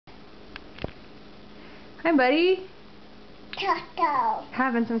Hi, buddy. Cocoa.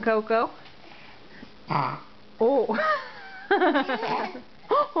 Having some cocoa? Oh. Oh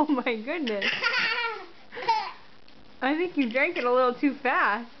my goodness. I think you drank it a little too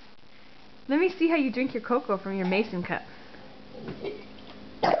fast. Let me see how you drink your cocoa from your mason cup.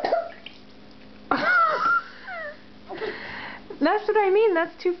 That's what I mean.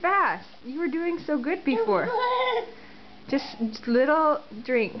 That's too fast. You were doing so good before. Just little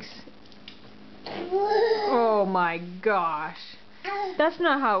drinks. Oh my gosh. That's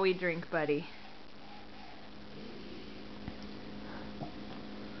not how we drink, buddy.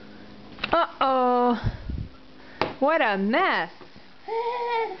 Uh-oh. What a mess.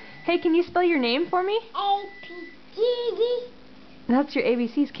 Hey, can you spell your name for me? A-P-G-D. That's your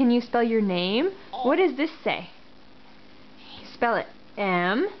ABCs. Can you spell your name? What does this say? Spell it.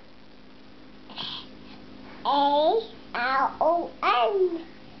 M. A-L-O-N.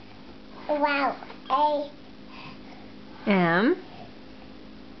 Wow. A. M.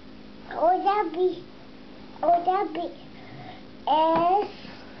 O-W. O-W. S.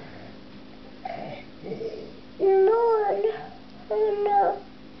 No. No.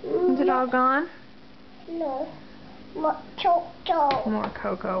 Is it all gone? No. More cocoa. More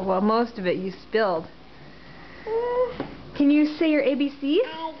cocoa. Well, most of it you spilled. Can you say your ABCs?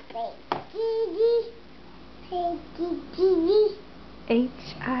 A-B-C-D.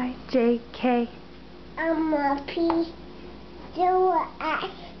 H-I-J-K. M-A-P-C-S.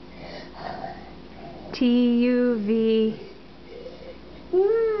 T-U-V.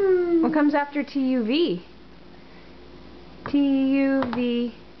 What comes after T-U-V?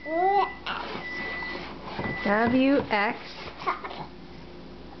 T-U-V. W-X.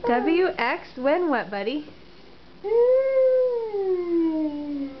 W-X. When what, buddy?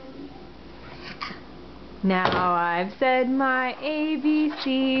 Now I've said my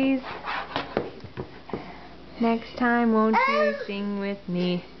ABCs. Next time, won't you sing with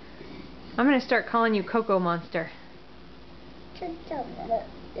me? I'm going to start calling you Cocoa Monster.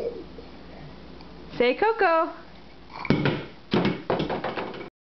 Say Coco.